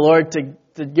asking the Lord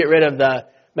to get rid of the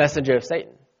messenger of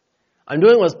Satan. I'm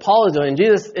doing what Paul is doing.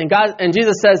 And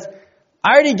Jesus says,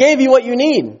 I already gave you what you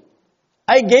need.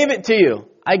 I gave it to you.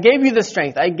 I gave you the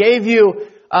strength. I gave you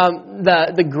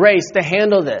the grace to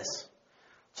handle this.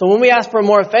 So when we ask for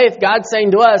more faith, God's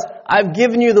saying to us, I've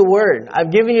given you the Word.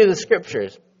 I've given you the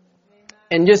Scriptures.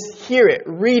 And just hear it,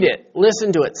 read it,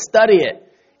 listen to it, study it,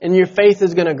 and your faith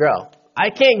is going to grow. I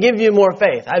can't give you more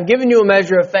faith. I've given you a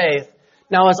measure of faith.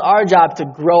 Now it's our job to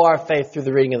grow our faith through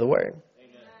the reading of the Word.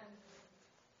 Amen.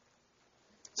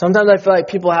 Sometimes I feel like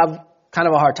people have kind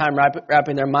of a hard time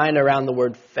wrapping their mind around the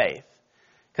word faith,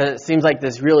 because it seems like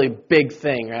this really big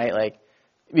thing, right?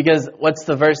 Because what's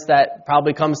the verse that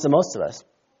probably comes to most of us?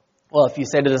 Well, if you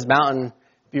say to this mountain,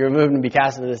 be removed and be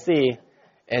cast into the sea,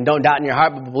 and don't doubt in your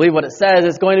heart, but believe what it says,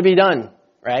 it's going to be done,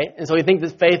 right? And so we think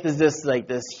that faith is this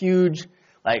huge,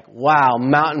 wow,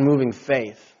 mountain-moving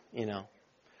faith,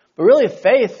 But really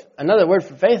faith, another word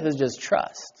for faith is just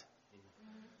trust.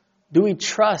 Do we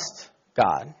trust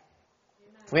God?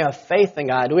 Do we have faith in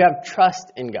God? Do we have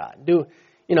trust in God? I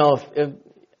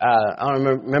don't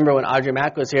remember when Audrey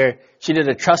Mack was here, she did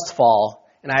a trust fall,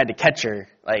 and I had to catch her,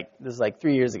 this is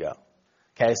 3 years ago.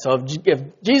 Okay, so if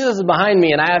Jesus is behind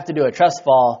me and I have to do a trust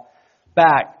fall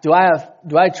back, do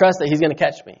I trust that He's going to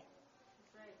catch me?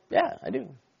 Yeah, I do.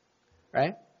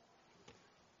 Right?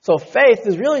 So faith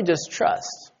is really just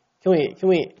trust. Can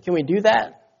we do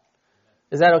that?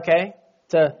 Is that okay?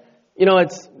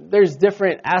 There's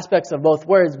different aspects of both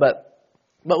words, but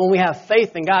when we have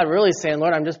faith in God, we're really saying,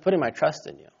 Lord, I'm just putting my trust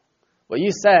in you. What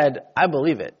you said, I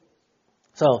believe it.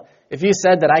 So if you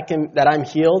said that I'm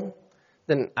healed,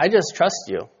 then I just trust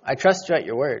you. I trust you at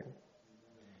your word.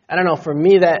 I don't know, for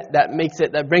me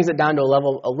that brings it down to a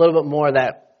level a little bit more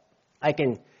that I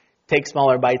can take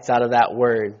smaller bites out of that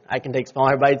word. I can take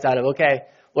smaller bites out of, okay,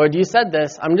 Lord, you said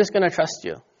this, I'm just going to trust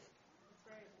you.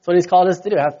 That's what He's called us to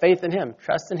do. Have faith in Him.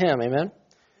 Trust in Him. Amen?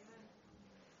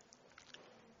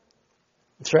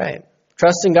 That's right.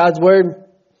 Trust in God's word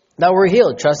that we're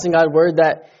healed. Trust in God's word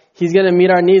that He's going to meet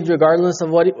our needs regardless of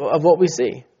what we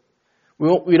see.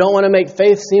 We don't want to make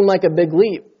faith seem like a big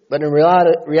leap, but in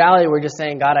reality, we're just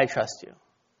saying, God, I trust you.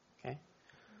 Okay?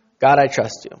 God, I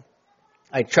trust you.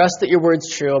 I trust that your word's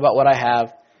true about what I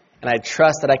have, and I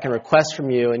trust that I can request from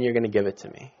you, and you're going to give it to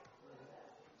me.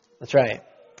 That's right.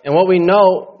 And what we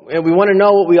know, and we want to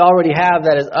know what we already have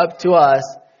that is up to us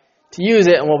to use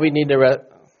it, and what we need to...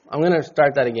 I'm going to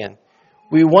start that again.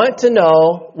 We want to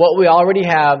know what we already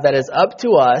have that is up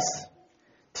to us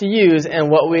to use and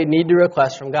what we need to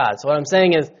request from God. So what I'm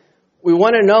saying is we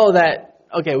want to know that,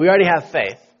 okay, we already have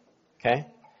faith, okay?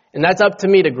 And that's up to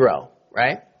me to grow,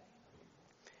 right?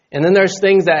 And then there's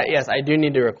things that, yes, I do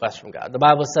need to request from God. The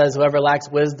Bible says whoever lacks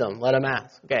wisdom, let him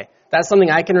ask. Okay, that's something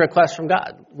I can request from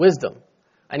God, wisdom.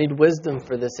 I need wisdom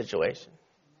for this situation.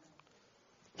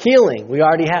 Healing, we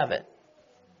already have it.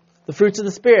 The fruits of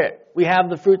the Spirit, we have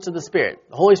the fruits of the Spirit.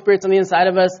 The Holy Spirit's on the inside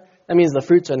of us. That means the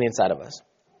fruits are on the inside of us.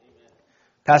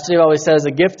 Pastor Dave always says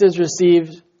a gift is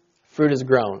received fruit is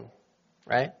grown,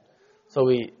 right? So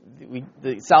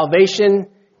the salvation,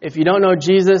 if you don't know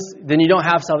Jesus, then you don't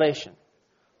have salvation.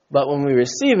 But when we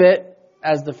receive it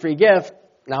as the free gift,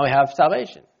 now we have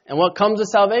salvation. And what comes with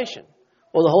salvation?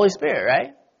 Well, the Holy Spirit, right?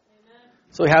 Amen.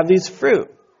 So we have these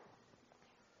fruit.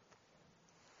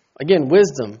 Again,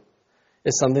 wisdom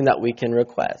is something that we can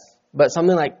request. But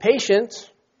something like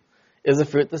patience is a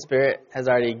fruit the Spirit has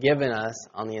already given us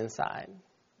on the inside.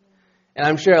 And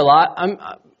I'm sure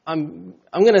I'm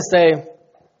going to say,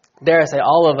 dare I say,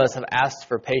 all of us have asked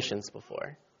for patience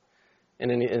before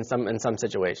in some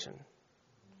situation.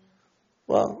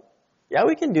 Well, yeah,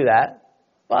 we can do that.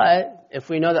 But if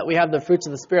we know that we have the fruits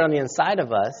of the Spirit on the inside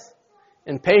of us,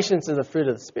 and patience is the fruit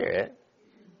of the Spirit,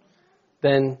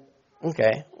 then,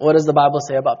 okay, what does the Bible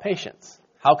say about patience?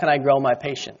 How can I grow my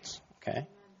patience? Okay,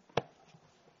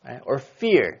 right? Or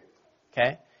fear.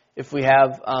 Okay, if we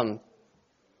have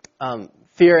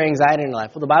fear or anxiety in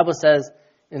life, well, the Bible says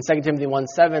in 2 Timothy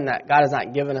 1:7 that God has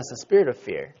not given us a spirit of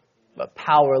fear, but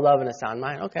power, love, and a sound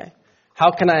mind. Okay,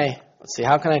 how can I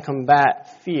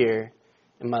combat fear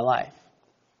in my life?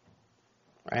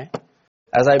 Right?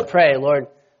 As I pray, Lord,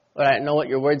 I know what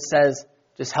your word says.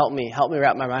 Just help me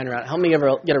wrap my mind around it. Help me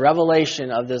get a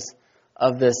revelation of this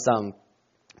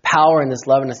power and this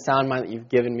love and a sound mind that you've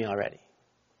given me already.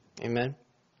 Amen.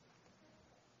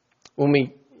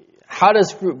 How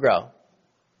does fruit grow?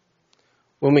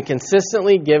 When we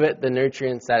consistently give it the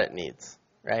nutrients that it needs,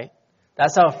 right?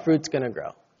 That's how fruit's going to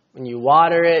grow. When you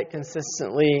water it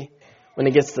consistently, when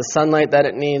it gets the sunlight that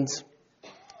it needs.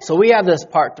 So we have this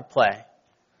part to play.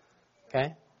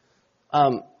 Okay?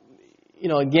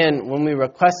 Again, when we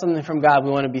request something from God,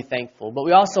 we want to be thankful. But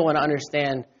we also want to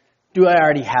understand, do I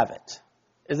already have it?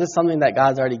 Is this something that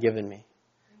God's already given me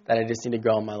that I just need to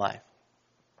grow in my life?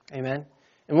 Amen?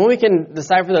 And when we can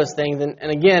decipher those things,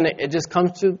 and again, it just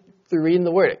comes through reading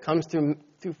the Word. It comes through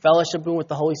fellowshipping with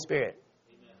the Holy Spirit.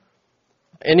 Amen.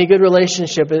 Any good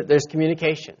relationship, there's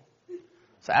communication.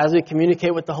 So as we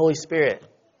communicate with the Holy Spirit,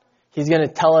 He's going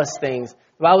to tell us things.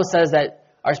 The Bible says that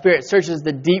our spirit searches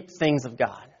the deep things of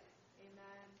God. Amen.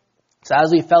 So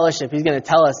as we fellowship, He's going to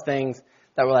tell us things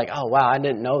that we're like, oh, wow, I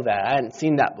didn't know that. I hadn't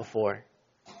seen that before.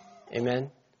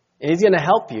 Amen. And He's going to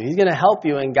help you. He's going to help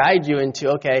you and guide you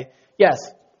into, okay, yes,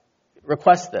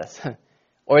 request this.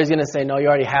 Or He's going to say, no, you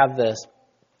already have this.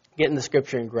 Get in the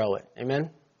Scripture and grow it.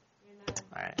 Amen? Amen.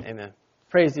 All right, amen.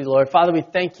 Praise you, Lord. Father, we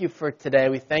thank you for today.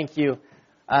 We thank you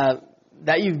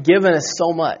that you've given us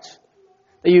so much.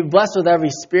 That you've blessed with every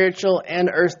spiritual and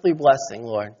earthly blessing,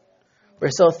 Lord.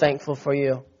 We're so thankful for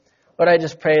you. Lord, I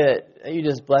just pray that you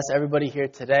just bless everybody here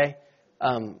today.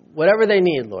 Whatever they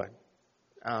need, Lord.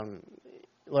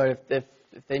 Lord, if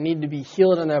they need to be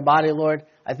healed in their body, Lord,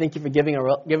 I thank you for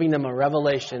giving them a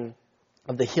revelation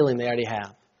of the healing they already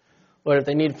have. Lord, if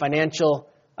they need financial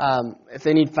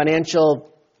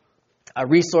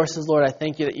resources, Lord, I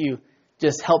thank you that you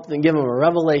just help them, give them a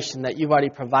revelation that you've already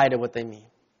provided what they need.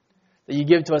 That you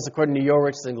give to us according to your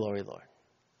riches and glory, Lord.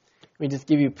 We just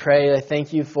give you praise. I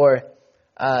thank you for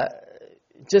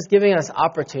just giving us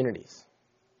opportunities.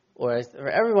 Lord, for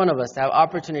every one of us to have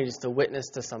opportunities to witness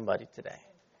to somebody today.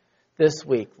 This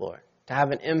week, Lord. To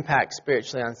have an impact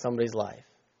spiritually on somebody's life.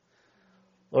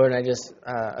 Lord, I just,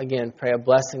 again, pray a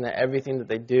blessing that everything that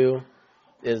they do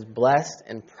is blessed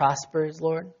and prospers,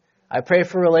 Lord. I pray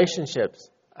for relationships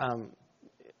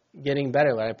getting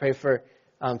better, Lord. I pray for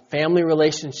family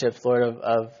relationships, Lord,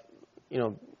 of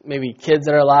maybe kids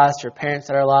that are lost or parents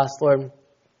that are lost, Lord,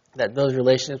 that those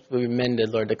relationships will be mended,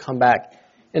 Lord, to come back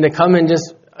and to come and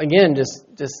just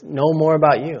know more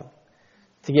about you,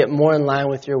 to get more in line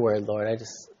with your word, Lord.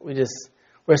 We're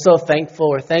so thankful.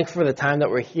 We're thankful for the time that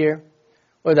we're here,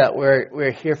 or that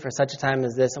we're here for such a time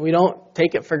as this, and we don't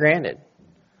take it for granted.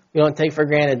 We don't take for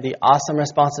granted the awesome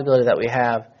responsibility that we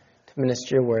have to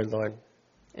minister your word, Lord,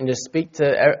 and just speak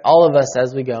to all of us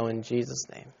as we go in Jesus'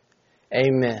 name.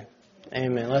 Amen.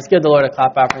 Amen. Let's give the Lord a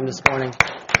clap offering this morning.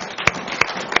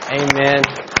 Amen.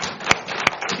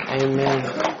 Amen.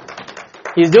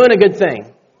 He's doing a good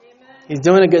thing. He's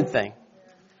doing a good thing.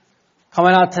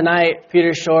 Coming out tonight,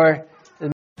 Peter Shore.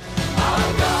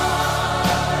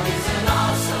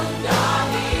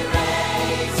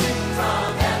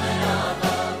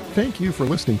 Thank you for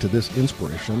listening to this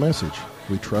inspirational message.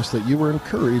 We trust that you were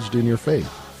encouraged in your faith.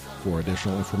 For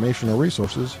additional information or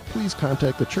resources, please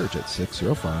contact the church at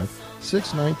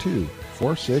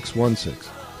 605-692-4616.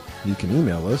 You can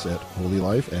email us at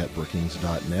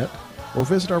holylife@brookings.net or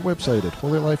visit our website at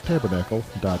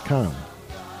holylifetabernacle.com.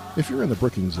 If you're in the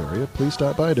Brookings area, please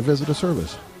stop by to visit a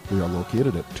service. We are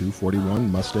located at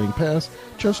 241 Mustang Pass,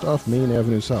 just off Main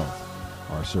Avenue South.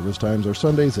 Our service times are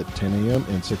Sundays at 10 a.m.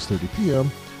 and 6:30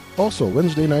 p.m., also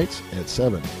Wednesday nights at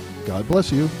 7. God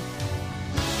bless you.